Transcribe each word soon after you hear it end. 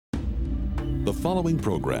The following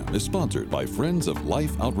program is sponsored by Friends of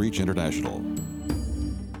Life Outreach International.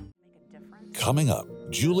 Coming up,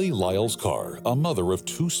 Julie Lyles Carr, a mother of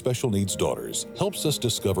 2 special needs daughters, helps us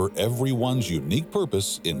discover everyone's unique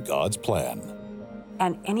purpose in God's plan.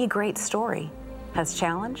 And any great story has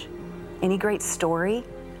challenge. Any great story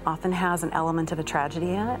often has an element of a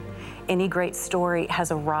tragedy in it. Any great story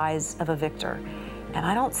has a rise of a victor. And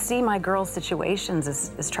I don't see my girls' situations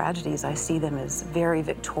as tragedies. I see them as very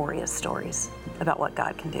victorious stories about what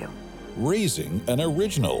God can do. Raising an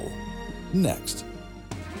Original. Next.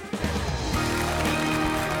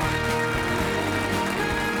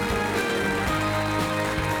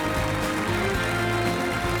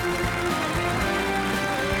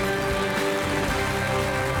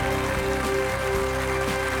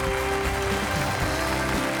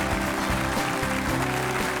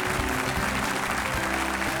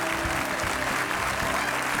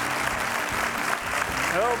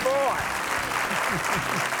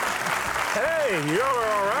 Hey, you're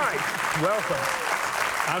all right. Welcome.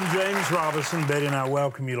 I'm James Robison. Betty and I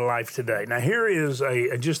welcome you to Life Today. Now, here is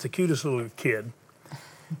just the cutest little kid.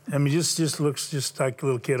 I mean, just looks just like a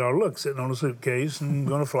little kid ought to look, sitting on a suitcase and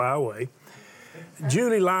going to fly away.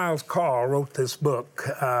 Julie Lyles Carr wrote this book,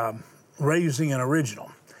 Raising an Original.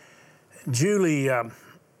 Julie,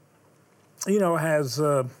 has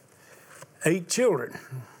 8 children.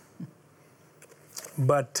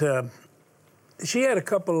 But she had a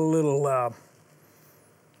couple of little,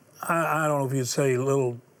 I don't know if you'd say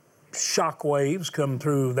little shock waves come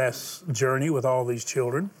through this journey with all these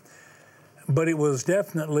children. But it was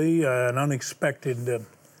definitely an unexpected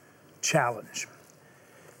challenge.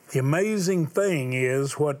 The amazing thing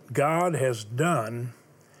is what God has done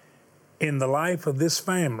in the life of this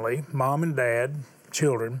family, mom and dad,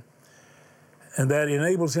 children, and that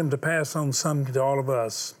enables him to pass on something to all of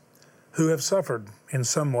us who have suffered in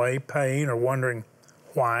some way, pain, or wondering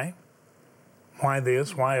why. Why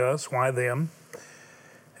this, why us, why them?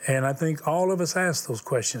 And I think all of us ask those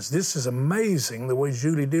questions. This is amazing the way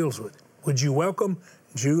Julie deals with it. Would you welcome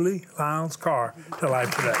Julie Lyles Carr to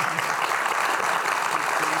Life Today?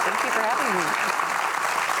 Thank you for having me.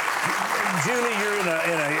 Julie, you're in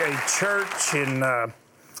a church in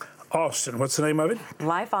Austin. What's the name of it?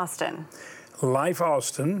 Life Austin. Life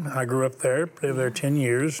Austin. I grew up there, lived there 10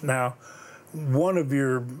 years. Now, one of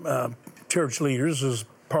your church leaders is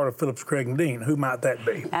part of Phillips, Craig, and Dean. Who might that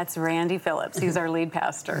be? That's Randy Phillips. He's our lead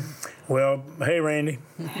pastor. Well, hey, Randy.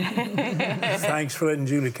 Thanks for letting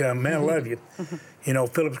Julie come. Man, I love you. You know,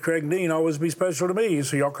 Phillips, Craig, and Dean always be special to me,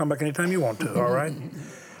 so y'all come back anytime you want to, all right?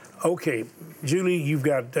 Okay, Julie, you've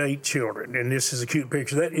got 8 children, and this is a cute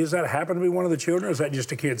picture. Does that happen to be one of the children, or is that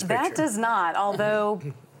just a kid's picture? That does not, although...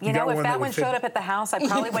 You know, if that one showed up at the house, I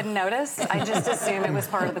probably wouldn't notice. I just assumed it was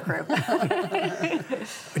part of the crew.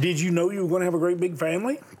 Did you know you were going to have a great big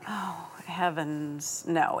family? Oh, heavens,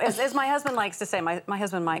 no. As my husband likes to say, my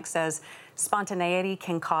husband Mike says, spontaneity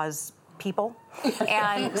can cause people.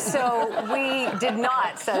 And so we did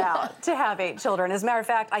not set out to have 8 children. As a matter of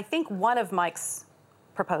fact, I think one of Mike's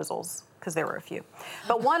proposals, because there were a few,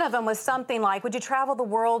 but one of them was something like, would you travel the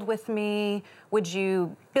world with me? Would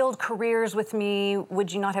you build careers with me?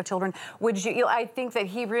 Would you not have children? Would you, I think that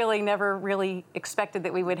he really never really expected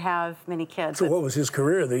that we would have many kids. So what was his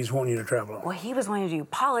career that he's wanting you to travel on? Well, he was wanting to do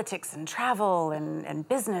politics and travel and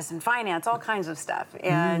business and finance, all kinds of stuff.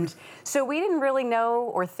 And so we didn't really know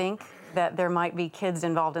or think that there might be kids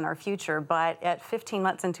involved in our future, but at 15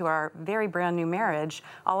 months into our very brand new marriage,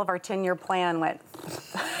 all of our 10-year plan went,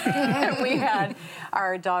 we had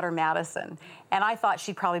our daughter Madison, and I thought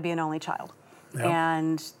she'd probably be an only child. Yep.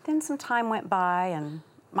 And then some time went by, and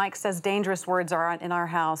Mike says dangerous words in our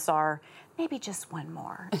house are, maybe just one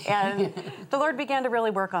more. And the Lord began to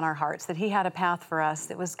really work on our hearts, that he had a path for us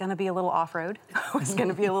that was gonna be a little off-road, was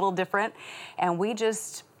gonna be a little different, and we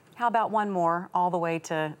just, how about one more, all the way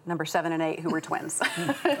to number 7 and 8, who were twins.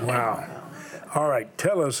 Wow. All right,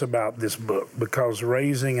 tell us about this book, because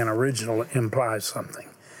raising an original implies something.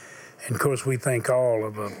 And of course, we think all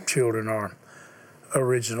of children are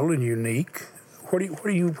original and unique. What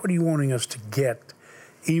are you wanting us to get,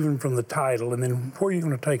 even from the title, and then where are you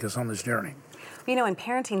going to take us on this journey? You know, in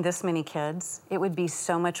parenting this many kids, it would be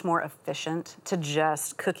so much more efficient to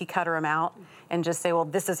just cookie cutter them out and just say, well,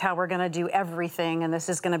 this is how we're going to do everything, and this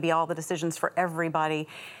is going to be all the decisions for everybody.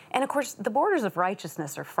 And of course, the borders of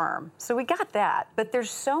righteousness are firm, so we got that. But there's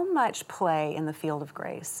so much play in the field of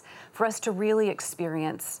grace for us to really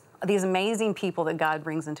experience these amazing people that God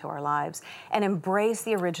brings into our lives and embrace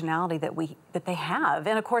the originality that they have.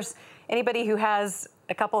 And of course, anybody who has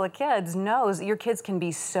a couple of kids knows that your kids can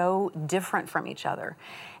be so different from each other.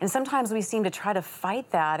 And sometimes we seem to try to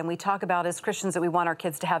fight that, and we talk about as Christians that we want our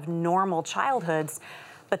kids to have normal childhoods.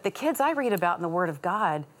 But the kids I read about in the Word of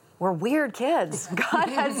God were weird kids. God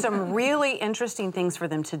had some really interesting things for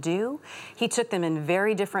them to do. He took them in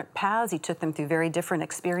very different paths. He took them through very different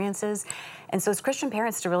experiences. And so as Christian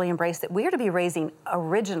parents to really embrace that we are to be raising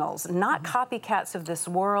originals, not copycats of this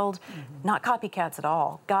world, not copycats at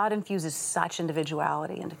all. God infuses such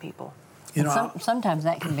individuality into people. You know, sometimes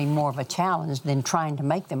that can be more of a challenge than trying to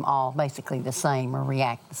make them all basically the same or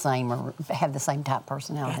react the same or have the same type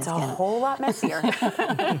personality. It's a whole lot messier.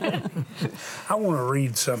 I want to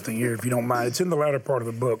read something here, if you don't mind. It's in the latter part of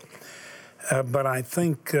the book, but I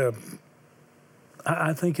think it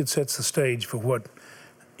sets the stage for what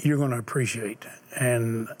you're going to appreciate,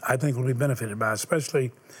 and I think will be benefited by,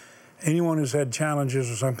 especially anyone who's had challenges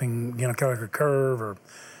or something, you know, kind of like a curve or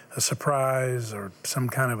a surprise or some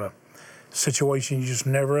kind of a situation you just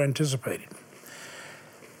never anticipated.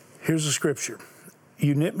 Here's the scripture.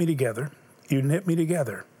 You knit me together, you knit me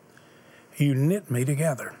together, you knit me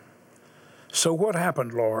together. So what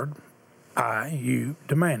happened, Lord? You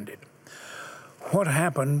demanded. What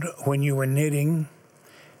happened when you were knitting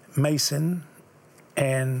Mason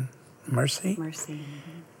and Mercy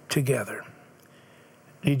together?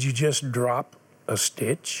 Did you just drop a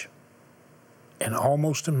stitch? And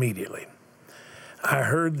almost immediately, I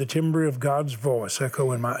heard the timbre of God's voice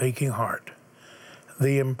echo in my aching heart,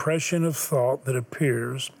 the impression of thought that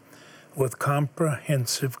appears with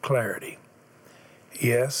comprehensive clarity.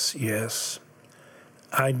 Yes, yes,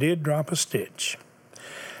 I did drop a stitch.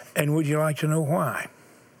 And would you like to know why?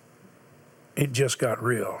 It just got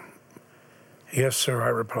real. Yes, sir, I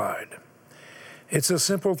replied. It's a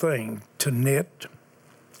simple thing to knit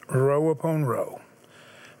row upon row.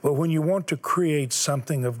 But when you want to create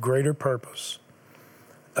something of greater purpose,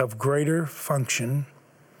 of greater function,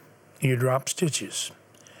 you drop stitches.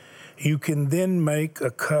 You can then make a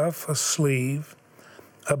cuff, a sleeve,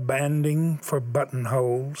 a banding for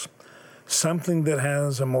buttonholes, something that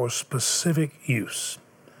has a more specific use.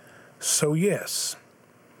 So yes,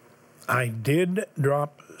 I did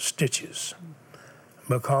drop stitches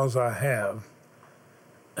because I have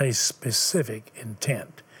a specific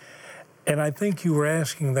intent. And I think you were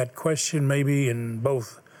asking that question maybe in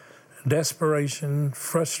both desperation,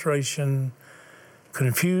 frustration,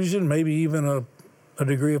 confusion, maybe even a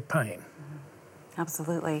degree of pain.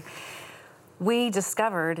 Absolutely. We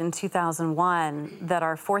discovered in 2001 that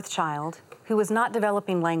our fourth child, who was not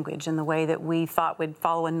developing language in the way that we thought would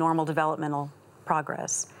follow a normal developmental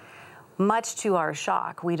progress, much to our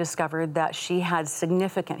shock, we discovered that she had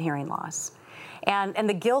significant hearing loss. And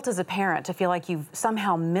the guilt as a parent to feel like you've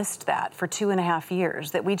somehow missed that for 2.5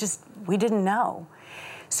 years, that we didn't know.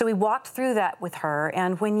 So we walked through that with her,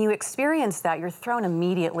 and when you experience that, you're thrown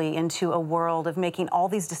immediately into a world of making all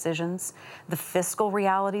these decisions, the fiscal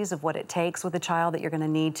realities of what it takes with a child that you're going to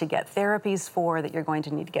need to get therapies for, that you're going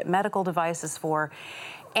to need to get medical devices for.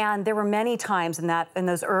 And there were many times in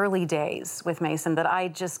those early days with Mason that I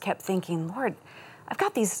just kept thinking, Lord, I've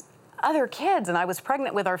got these other kids, and I was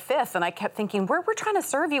pregnant with our fifth, and I kept thinking, we're trying to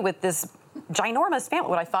serve you with this ginormous family,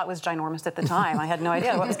 what I thought was ginormous at the time. I had no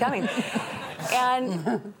idea what was coming.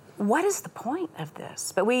 And what is the point of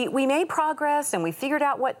this? But we made progress, and we figured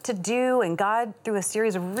out what to do, and God, through a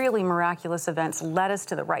series of really miraculous events, led us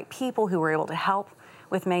to the right people who were able to help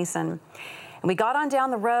with Mason. And we got on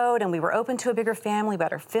down the road, and we were open to a bigger family. We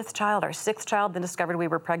had our fifth child, our sixth child, then discovered we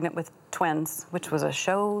were pregnant with twins, which was a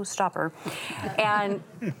showstopper. And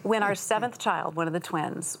when our seventh child, one of the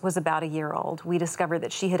twins, was about a year old, we discovered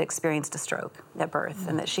that she had experienced a stroke at birth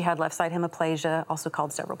and that she had left side hemiplegia, also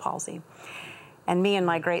called cerebral palsy. And me and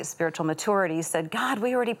my great spiritual maturity said, God,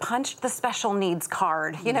 we already punched the special needs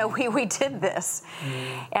card. You know, we did this.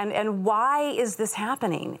 And why is this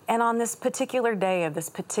happening? And on this particular day of this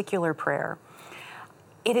particular prayer,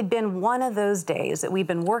 it had been one of those days that we've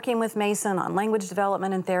been working with Mason on language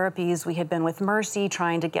development and therapies. We had been with Mercy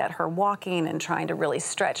trying to get her walking and trying to really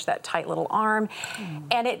stretch that tight little arm.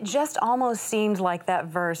 And it just almost seemed like that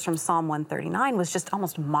verse from Psalm 139 was just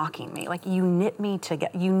almost mocking me. Like, you knit me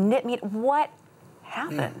together. You knit me. What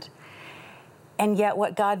happened? And yet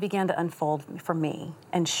what God began to unfold for me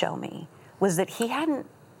and show me was that he hadn't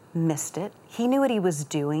missed it. He knew what he was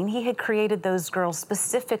doing. He had created those girls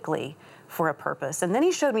specifically for a purpose. And then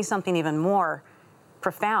he showed me something even more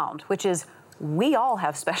profound, which is we all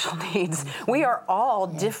have special needs. We are all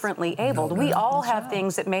differently abled. We all have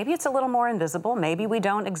things that maybe it's a little more invisible. Maybe we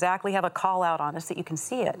don't exactly have a call out on us that you can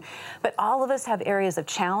see it. But all of us have areas of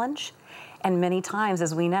challenge. And many times,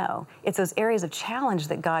 as we know, it's those areas of challenge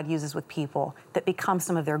that God uses with people that become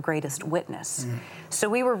some of their greatest witness. So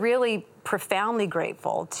we were really profoundly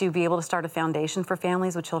grateful to be able to start a foundation for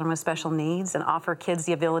families with children with special needs and offer kids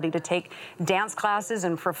the ability to take dance classes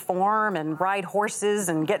and perform and ride horses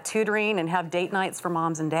and get tutoring and have date nights for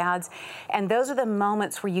moms and dads. And those are the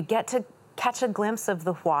moments where you get to catch a glimpse of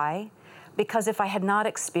the why. Because if I had not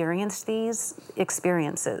experienced these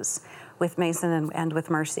experiences with Mason and with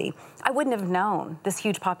Mercy, I wouldn't have known this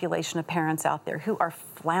huge population of parents out there who are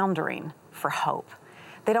floundering for hope.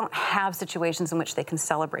 They don't have situations in which they can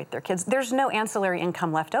celebrate their kids. There's no ancillary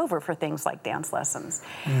income left over for things like dance lessons.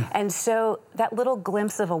 And so that little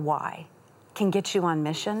glimpse of a why can get you on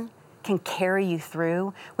mission, can carry you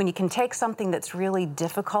through. When you can take something that's really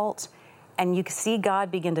difficult and you see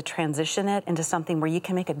God begin to transition it into something where you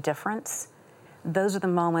can make a difference, those are the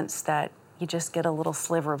moments that you just get a little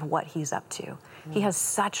sliver of what he's up to. He has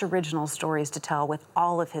such original stories to tell with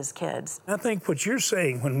all of his kids. I think what you're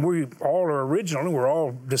saying, when we all are original, we're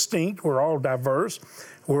all distinct, we're all diverse,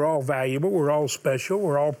 we're all valuable, we're all special,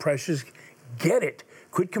 we're all precious. Get it.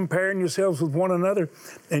 Quit comparing yourselves with one another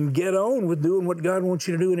and get on with doing what God wants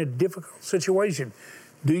you to do in a difficult situation.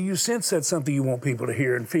 Do you sense that's something you want people to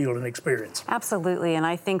hear and feel and experience? Absolutely, and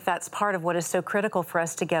I think that's part of what is so critical for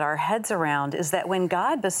us to get our heads around is that when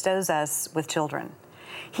God bestows us with children,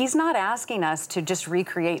 He's not asking us to just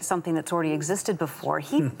recreate something that's already existed before.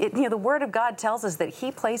 The Word of God tells us that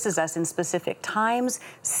He places us in specific times,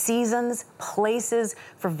 seasons, places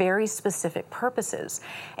for very specific purposes.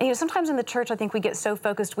 And sometimes in the church, I think we get so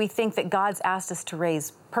focused, we think that God's asked us to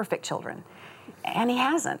raise perfect children. And He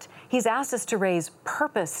hasn't. He's asked us to raise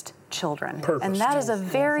purposed children. And that is a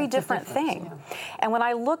very different thing. Yeah. And when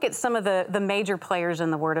I look at some of the major players in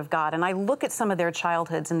the Word of God, and I look at some of their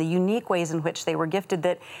childhoods and the unique ways in which they were gifted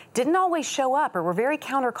that didn't always show up or were very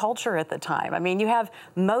counterculture at the time. I mean, you have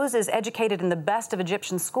Moses educated in the best of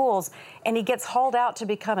Egyptian schools, and he gets hauled out to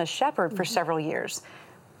become a shepherd for several years.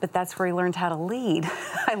 But that's where he learned how to lead.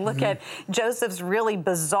 I look at Joseph's really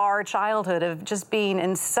bizarre childhood of just being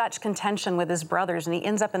in such contention with his brothers, and he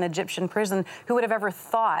ends up in Egyptian prison. Who would have ever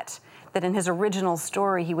thought that in his original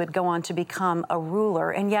story he would go on to become a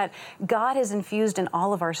ruler? And yet God has infused in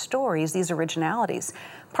all of our stories these originalities.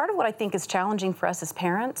 Part of what I think is challenging for us as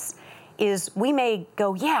parents is we may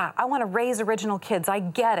go, yeah, I want to raise original kids. I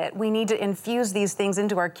get it. We need to infuse these things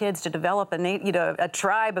into our kids to develop a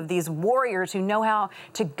tribe of these warriors who know how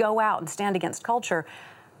to go out and stand against culture.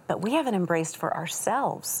 But we haven't embraced for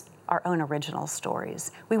ourselves our own original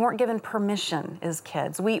stories. We weren't given permission as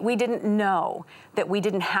kids. We didn't know that we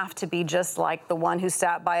didn't have to be just like the one who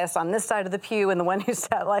sat by us on this side of the pew and the one who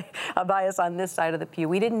sat by us on this side of the pew.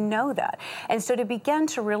 We didn't know that. And so to begin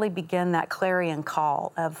that clarion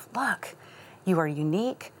call of, look, you are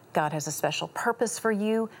unique. God has a special purpose for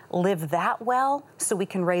you. Live that well so we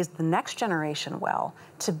can raise the next generation well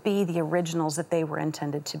to be the originals that they were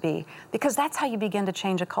intended to be. Because that's how you begin to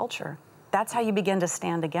change a culture. That's how you begin to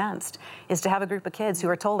stand against, is to have a group of kids who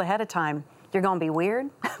are told ahead of time, you're going to be weird,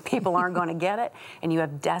 people aren't going to get it, and you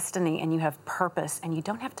have destiny and you have purpose, and you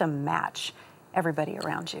don't have to match everybody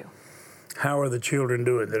around you. How are the children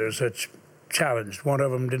doing that are such challenged? One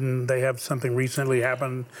of them, didn't they have something recently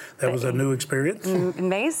happen that was a new experience?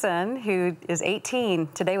 Mason, who is 18,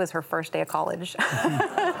 today was her first day of college,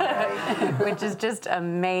 which is just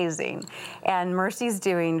amazing. And Mercy's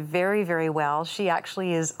doing very, very well. She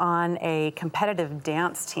actually is on a competitive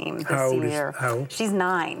dance team this year. How old? She's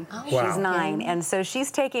 9. Wow. She's 9. And so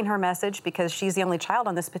she's taking her message because she's the only child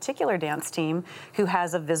on this particular dance team who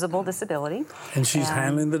has a visible disability. And she's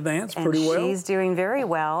handling the dance pretty well? She's doing very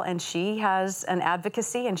well, and she has an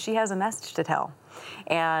advocacy and she has a message to tell.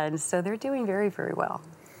 And so they're doing very, very well.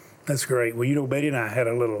 That's great. Well, Betty and I had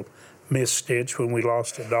a little misstitch when we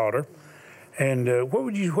lost a daughter. And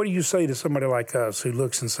what do you say to somebody like us who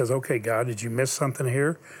looks and says, okay, God, did you miss something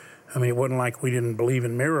here? I mean, it wasn't like we didn't believe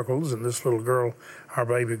in miracles, and this little girl, our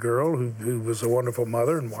baby girl, who was a wonderful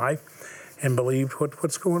mother and wife, and believed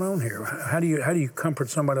what's going on here. How do you comfort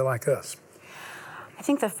somebody like us? I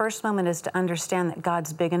think the first moment is to understand that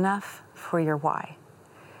God's big enough for your why,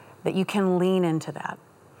 that you can lean into that.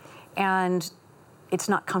 And it's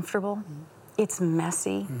not comfortable. It's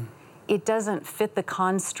messy. It doesn't fit the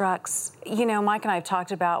constructs. Mike and I have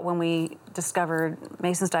talked about when we discovered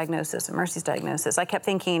Mason's diagnosis and Mercy's diagnosis, I kept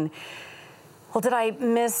thinking, well, did I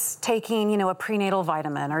miss taking, a prenatal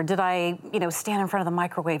vitamin? Or did I, stand in front of the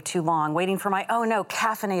microwave too long, waiting for my,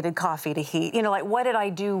 caffeinated coffee to heat? What did I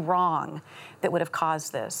do wrong that would have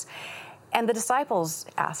caused this? And the disciples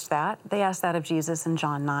asked that. They asked that of Jesus in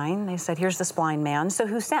John 9. They said, here's this blind man, so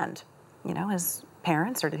who sinned? His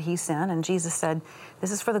parents, or did he sin? And Jesus said,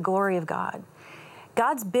 this is for the glory of God.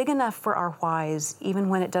 God's big enough for our whys, even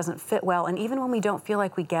when it doesn't fit well, and even when we don't feel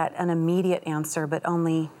like we get an immediate answer, but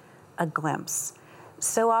only a glimpse.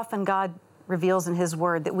 So often God reveals in his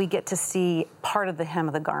word that we get to see part of the hem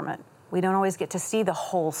of the garment. We don't always get to see the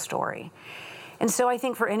whole story. And so I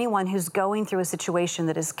think for anyone who's going through a situation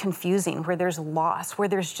that is confusing, where there's loss, where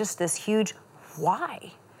there's just this huge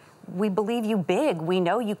why. We believe you big. We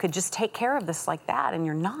know you could just take care of this like that, and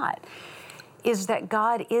you're not. Is that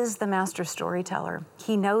God is the master storyteller.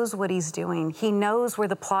 He knows what he's doing. He knows where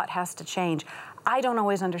the plot has to change. I don't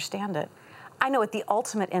always understand it. I know what the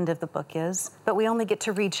ultimate end of the book is, but we only get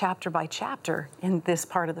to read chapter by chapter in this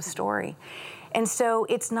part of the story. And so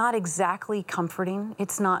it's not exactly comforting.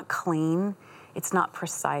 It's not clean. It's not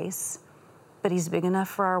precise. But he's big enough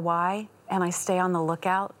for our why, and I stay on the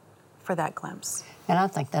lookout for that glimpse. And I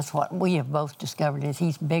think that's what we have both discovered, is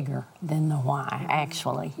he's bigger than the why,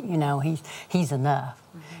 actually. You know, he's enough.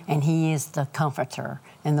 And he is the comforter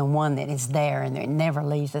and the one that is there and that never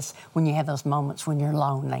leaves us when you have those moments when you're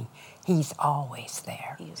lonely. He's always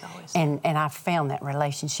there. He is always there. And I found that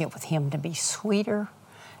relationship with him to be sweeter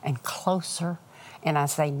and closer. And I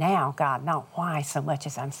say now, God, not why so much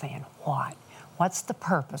as I'm saying what. What's the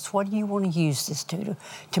purpose? What do you want to use this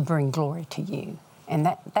to bring glory to you? And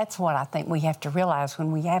that's what I think we have to realize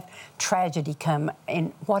when we have tragedy come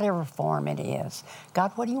in whatever form it is.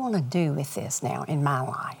 God, what do you want to do with this now in my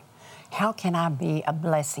life? How can I be a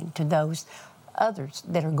blessing to those others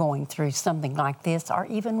that are going through something like this or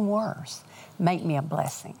even worse? Make me a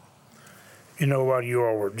blessing. You know, while you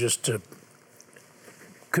all were just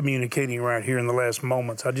communicating right here in the last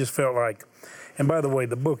moments, I just felt like, and by the way,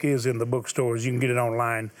 the book is in the bookstores. You can get it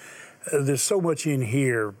online. There's so much in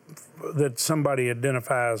here that somebody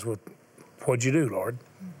identifies with. What'd you do, Lord?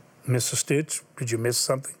 Miss a stitch? Did you miss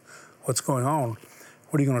something? What's going on?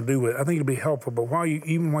 What are you going to do with it? I think it'll be helpful. But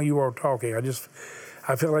even while you are talking,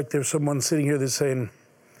 I feel like there's someone sitting here that's saying,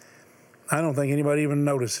 I don't think anybody even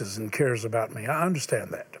notices and cares about me. I understand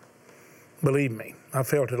that. Believe me, I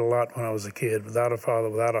felt it a lot when I was a kid, without a father,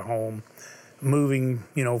 without a home, moving,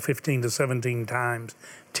 15 to 17 times,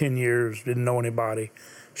 10 years, didn't know anybody.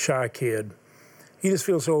 Shy kid. You just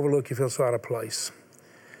feel so overlooked, you feel so out of place.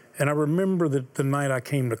 And I remember that the night I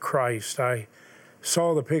came to Christ, I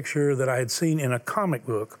saw the picture that I had seen in a comic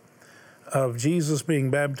book of Jesus being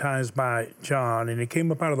baptized by John, and he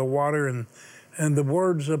came up out of the water, and the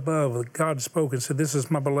words above that God spoke and said, "This is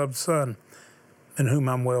my beloved Son, in whom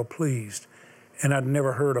I'm well pleased." And I'd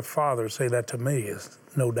never heard a father say that to me as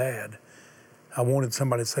no dad. I wanted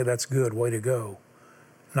somebody to say, "That's good, way to go.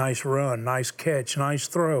 Nice run, nice catch, nice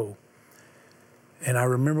throw." And I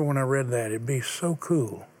remember when I read that, it'd be so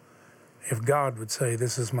cool if God would say,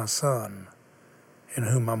 "This is my Son, in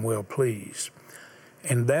whom I'm well pleased."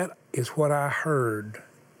 And that is what I heard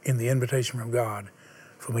in the invitation from God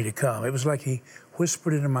for me to come. It was like he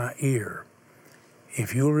whispered into my ear,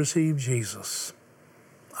 if you'll receive Jesus,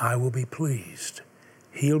 I will be pleased.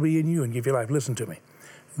 He'll be in you and give you life. Listen to me.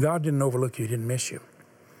 God didn't overlook you. He didn't miss you.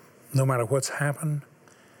 No matter what's happened,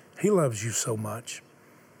 he loves you so much.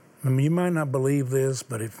 I mean, you might not believe this,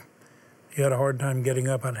 but if you had a hard time getting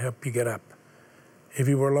up, I'd help you get up. If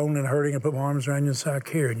you were alone and hurting, I'd put my arms around you and say, "I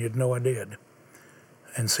care," and you'd know I did.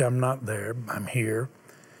 And say, "I'm not there, I'm here."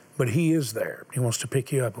 But he is there. He wants to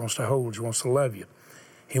pick you up, he wants to hold you, he wants to love you.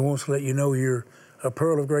 He wants to let you know you're a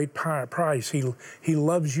pearl of great price. He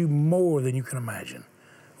loves you more than you can imagine.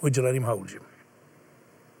 Would you let him hold you?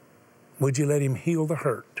 Would you let him heal the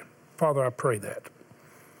hurt? Father, I pray that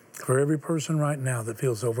for every person right now that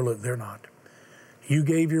feels overlooked, they're not. You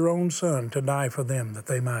gave your own Son to die for them that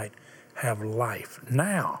they might have life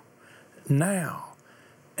now,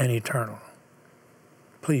 and eternal.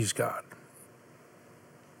 Please, God,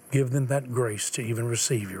 give them that grace to even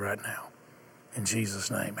receive you right now. In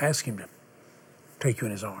Jesus' name, ask him to take you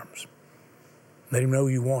in his arms. Let him know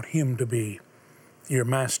you want him to be your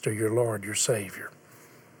master, your Lord, your Savior.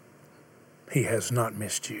 He has not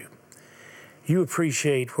missed you. You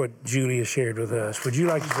appreciate what Julia shared with us. Would you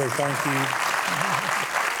like to say thank you?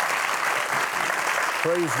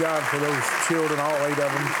 Praise God for those children, all 8 of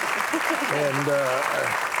them.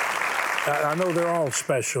 And I know they're all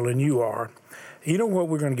special, and you are. You know what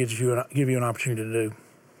we're going to give you an opportunity to do?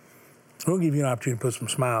 We'll give you an opportunity to put some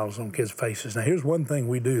smiles on kids' faces. Now, here's one thing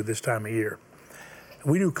we do this time of year.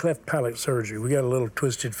 We do cleft palate surgery. We got a little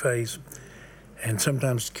twisted face, and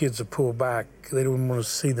sometimes kids will pull back. They don't want to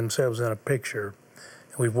see themselves in a picture,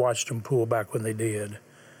 and we've watched them pull back when they did.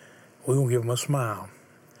 We're going to give them a smile.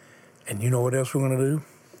 And you know what else we're going to do?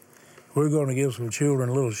 We're going to give some children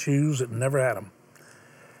little shoes that never had them.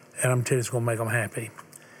 and I'm telling you, it's going to make them happy.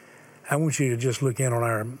 I want you to just look in on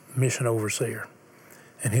our mission overseer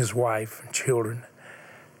and his wife and children,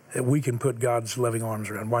 that we can put God's loving arms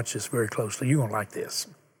around. Watch this very closely. You're going to like this.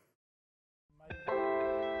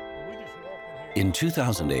 In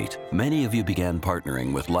 2008, many of you began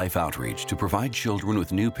partnering with Life Outreach to provide children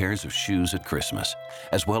with new pairs of shoes at Christmas,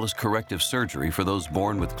 as well as corrective surgery for those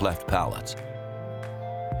born with cleft palates.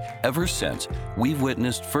 Ever since, we've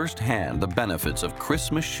witnessed firsthand the benefits of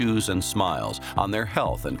Christmas shoes and smiles on their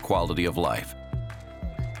health and quality of life.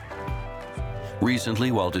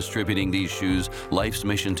 Recently, while distributing these shoes, Life's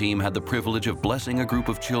mission team had the privilege of blessing a group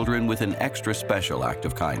of children with an extra special act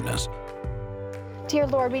of kindness. Dear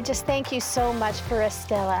Lord, we just thank you so much for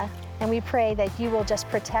Estella, and we pray that you will just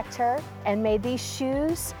protect her, and may these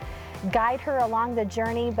shoes guide her along the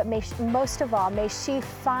journey, but most of all, may she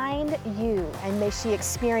find you, and may she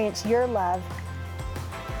experience your love.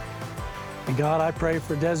 And God, I pray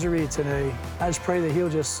for Desiree today. I just pray that he'll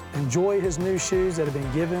just enjoy his new shoes that have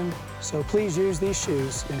been given. So please use these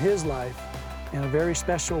shoes in his life in a very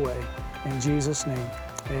special way. In Jesus' name,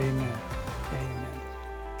 amen. Amen.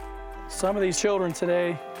 Some of these children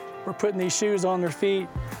today, we're putting these shoes on their feet.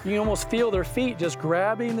 You can almost feel their feet just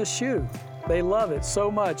grabbing the shoe. They love it so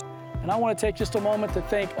much. And I want to take just a moment to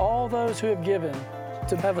thank all those who have given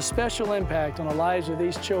to have a special impact on the lives of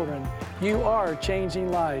these children. You are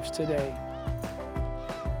changing lives today.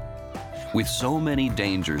 With so many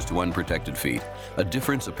dangers to unprotected feet, a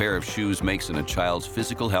difference a pair of shoes makes in a child's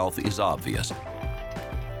physical health is obvious.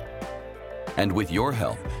 And with your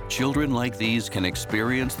help, children like these can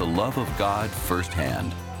experience the love of God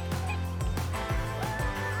firsthand.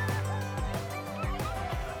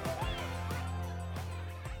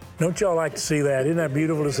 Don't y'all like to see that? Isn't that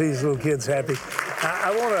beautiful to see these little kids happy?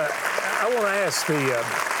 I want to ask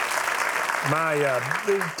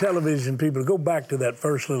the television people to go back to that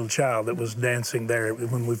first little child that was dancing there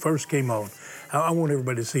when we first came on. I want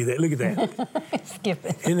everybody to see that. Look at that. Skip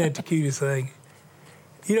it. Isn't that the cutest thing?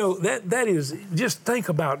 You know, that is, just think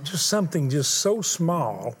about just something just so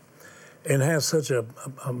small and has such a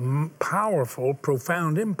powerful,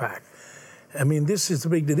 profound impact. I mean, this is the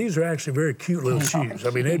big deal. These are actually very cute little shoes. I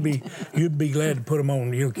mean, you'd be glad to put them on.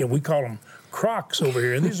 We call them Crocs over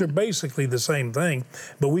here, and these are basically the same thing,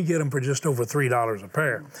 but we get them for just over $3 a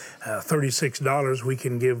pair. $36, we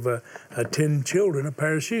can give 10 children a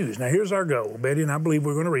pair of shoes. Now, here's our goal, Betty, and I believe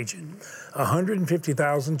we're going to reach it.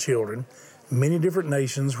 150,000 children, many different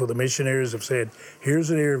nations where the missionaries have said, here's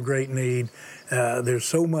an area of great need. There's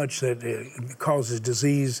so much that causes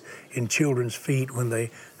disease in children's feet when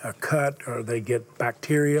they are cut or they get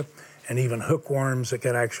bacteria and even hookworms that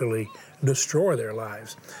can actually destroy their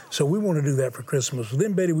lives. So we want to do that for Christmas.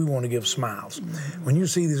 Then, Betty, we want to give smiles. When you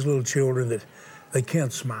see these little children that they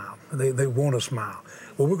can't smile, they want to smile.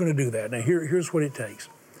 Well, we're going to do that. Now, here's what it takes.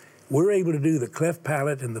 We're able to do the cleft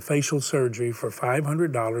palate and the facial surgery for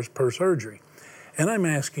 $500 per surgery. And I'm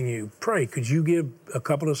asking you, pray, could you give a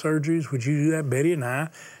couple of surgeries? Would you do that? Betty and I,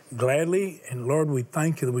 gladly, and Lord, we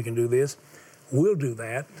thank you that we can do this. We'll do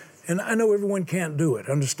that. And I know everyone can't do it,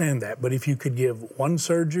 understand that, but if you could give one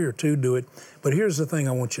surgery or two, do it. But here's the thing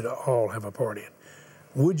I want you to all have a part in.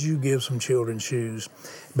 Would you give some children shoes?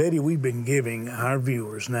 Betty, we've been giving our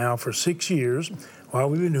viewers now for 6 years while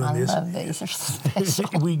we've been doing this. I love these, they're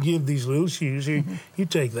special. We give these little shoes. You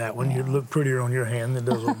take that one, you look prettier on your hand than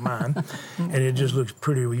it does on mine, and it just looks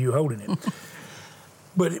prettier with you holding it.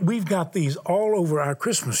 But we've got these all over our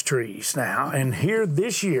Christmas trees now, and here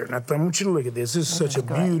this year, now I want you to look at this. This is such a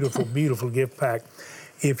beautiful, beautiful gift pack.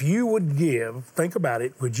 If you would give, think about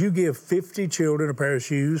it, would you give 50 children a pair of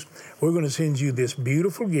shoes? We're going to send you this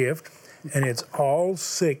beautiful gift, and it's all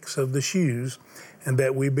 6 of the shoes and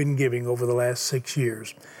that we've been giving over the last 6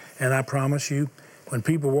 years. And I promise you, when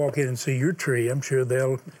people walk in and see your tree, I'm sure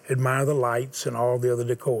they'll admire the lights and all the other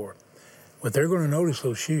decor. But they're going to notice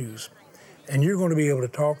those shoes, and you're going to be able to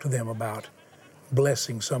talk to them about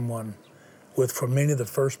blessing someone with, for many, the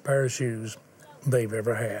first pair of shoes they've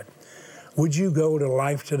ever had. Would you go to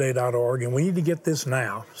lifetoday.org, and we need to get this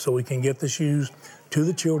now so we can get the shoes to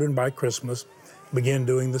the children by Christmas, begin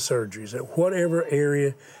doing the surgeries. At whatever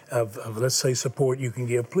area of let's say, support you can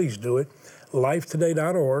give, please do it.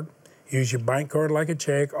 Lifetoday.org, use your bank card like a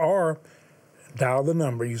check, or dial the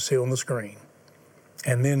number you see on the screen.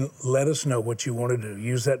 And then let us know what you want to do.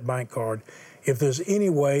 Use that bank card. If there's any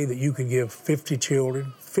way that you could give 50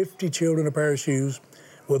 children a pair of shoes,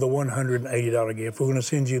 with a $180 gift. We're going to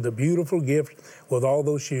send you the beautiful gift with all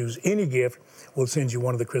those shoes. Any gift, we'll send you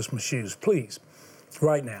one of the Christmas shoes. Please,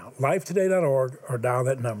 right now, lifetoday.org, or dial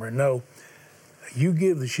that number. And know, you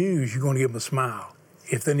give the shoes, you're going to give them a smile.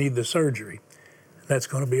 If they need the surgery, that's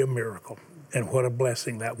going to be a miracle. And what a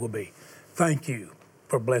blessing that will be. Thank you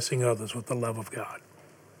for blessing others with the love of God.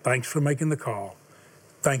 Thanks for making the call.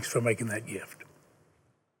 Thanks for making that gift.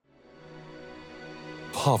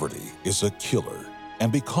 Poverty is a killer,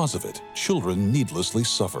 and because of it, children needlessly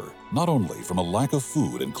suffer, not only from a lack of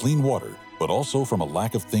food and clean water, but also from a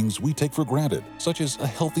lack of things we take for granted, such as a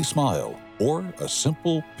healthy smile or a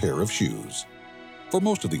simple pair of shoes. For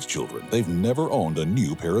most of these children, they've never owned a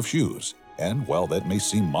new pair of shoes. And while that may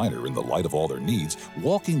seem minor in the light of all their needs,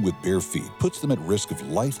 walking with bare feet puts them at risk of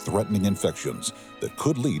life-threatening infections that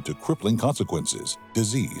could lead to crippling consequences,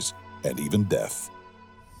 disease, and even death.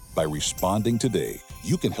 By responding today,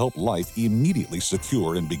 you can help Life immediately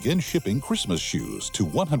secure and begin shipping Christmas shoes to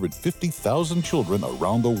 150,000 children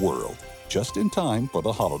around the world, just in time for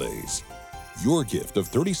the holidays. Your gift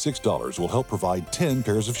of $36 will help provide 10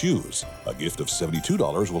 pairs of shoes. A gift of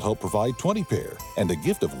 $72 will help provide 20 pair. And a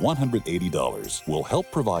gift of $180 will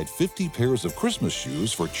help provide 50 pairs of Christmas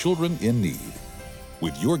shoes for children in need.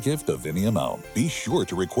 With your gift of any amount, be sure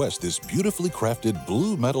to request this beautifully crafted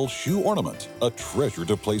blue metal shoe ornament, a treasure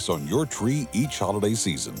to place on your tree each holiday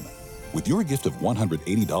season. With your gift of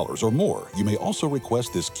 $180 or more, you may also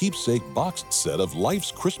request this keepsake boxed set of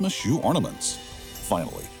Life's Christmas shoe ornaments.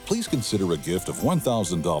 Finally, please consider a gift of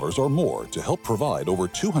 $1,000 or more to help provide over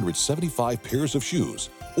 275 pairs of shoes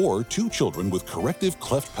or 2 children with corrective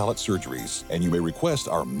cleft palate surgeries, and you may request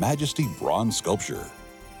our Majesty bronze sculpture.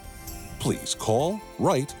 Please call,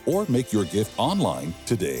 write, or make your gift online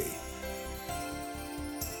today.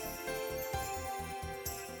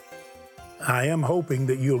 I am hoping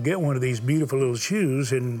that you'll get one of these beautiful little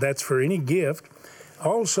shoes, and that's for any gift.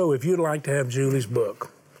 Also, if you'd like to have Julie's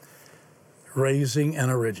book, Raising an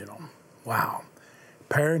Original. Wow.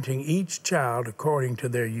 Parenting each child according to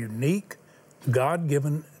their unique,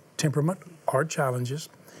 God-given temperament or challenges.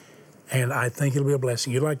 And I think it'll be a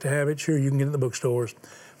blessing. You'd like to have it? Sure, you can get it in the bookstores.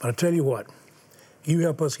 But I tell you what, you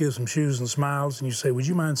help us give some shoes and smiles, and you say, would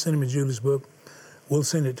you mind sending me Julie's book? We'll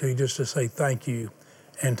send it to you just to say thank you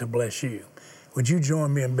and to bless you. Would you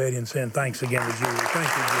join me and Betty in saying thanks again to Julie? Thank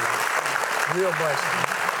you, Julie. Real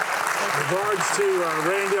blessing. Regards to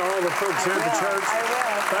Randy, all the folks here at the church. I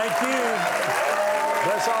will. Thank you.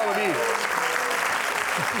 Bless all of you.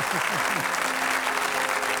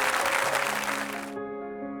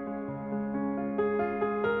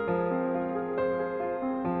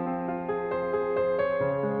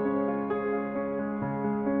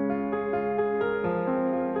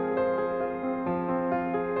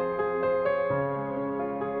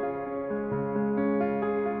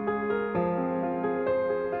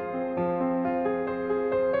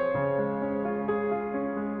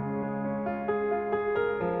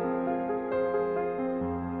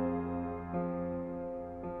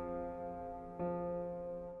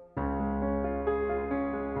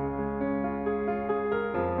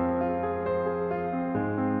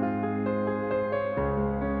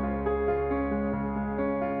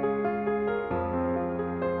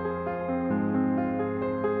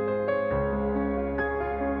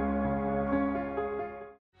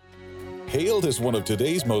 Hailed as one of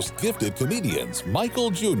today's most gifted comedians,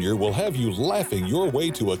 Michael Jr. will have you laughing your way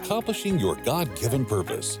to accomplishing your God-given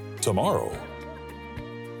purpose tomorrow.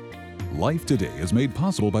 Life Today is made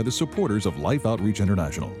possible by the supporters of Life Outreach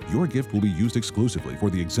International. Your gift will be used exclusively for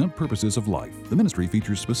the exempt purposes of life. The ministry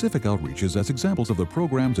features specific outreaches as examples of the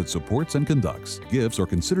programs it supports and conducts. Gifts are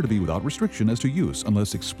considered to be without restriction as to use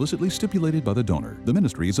unless explicitly stipulated by the donor. The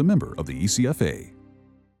ministry is a member of the ECFA.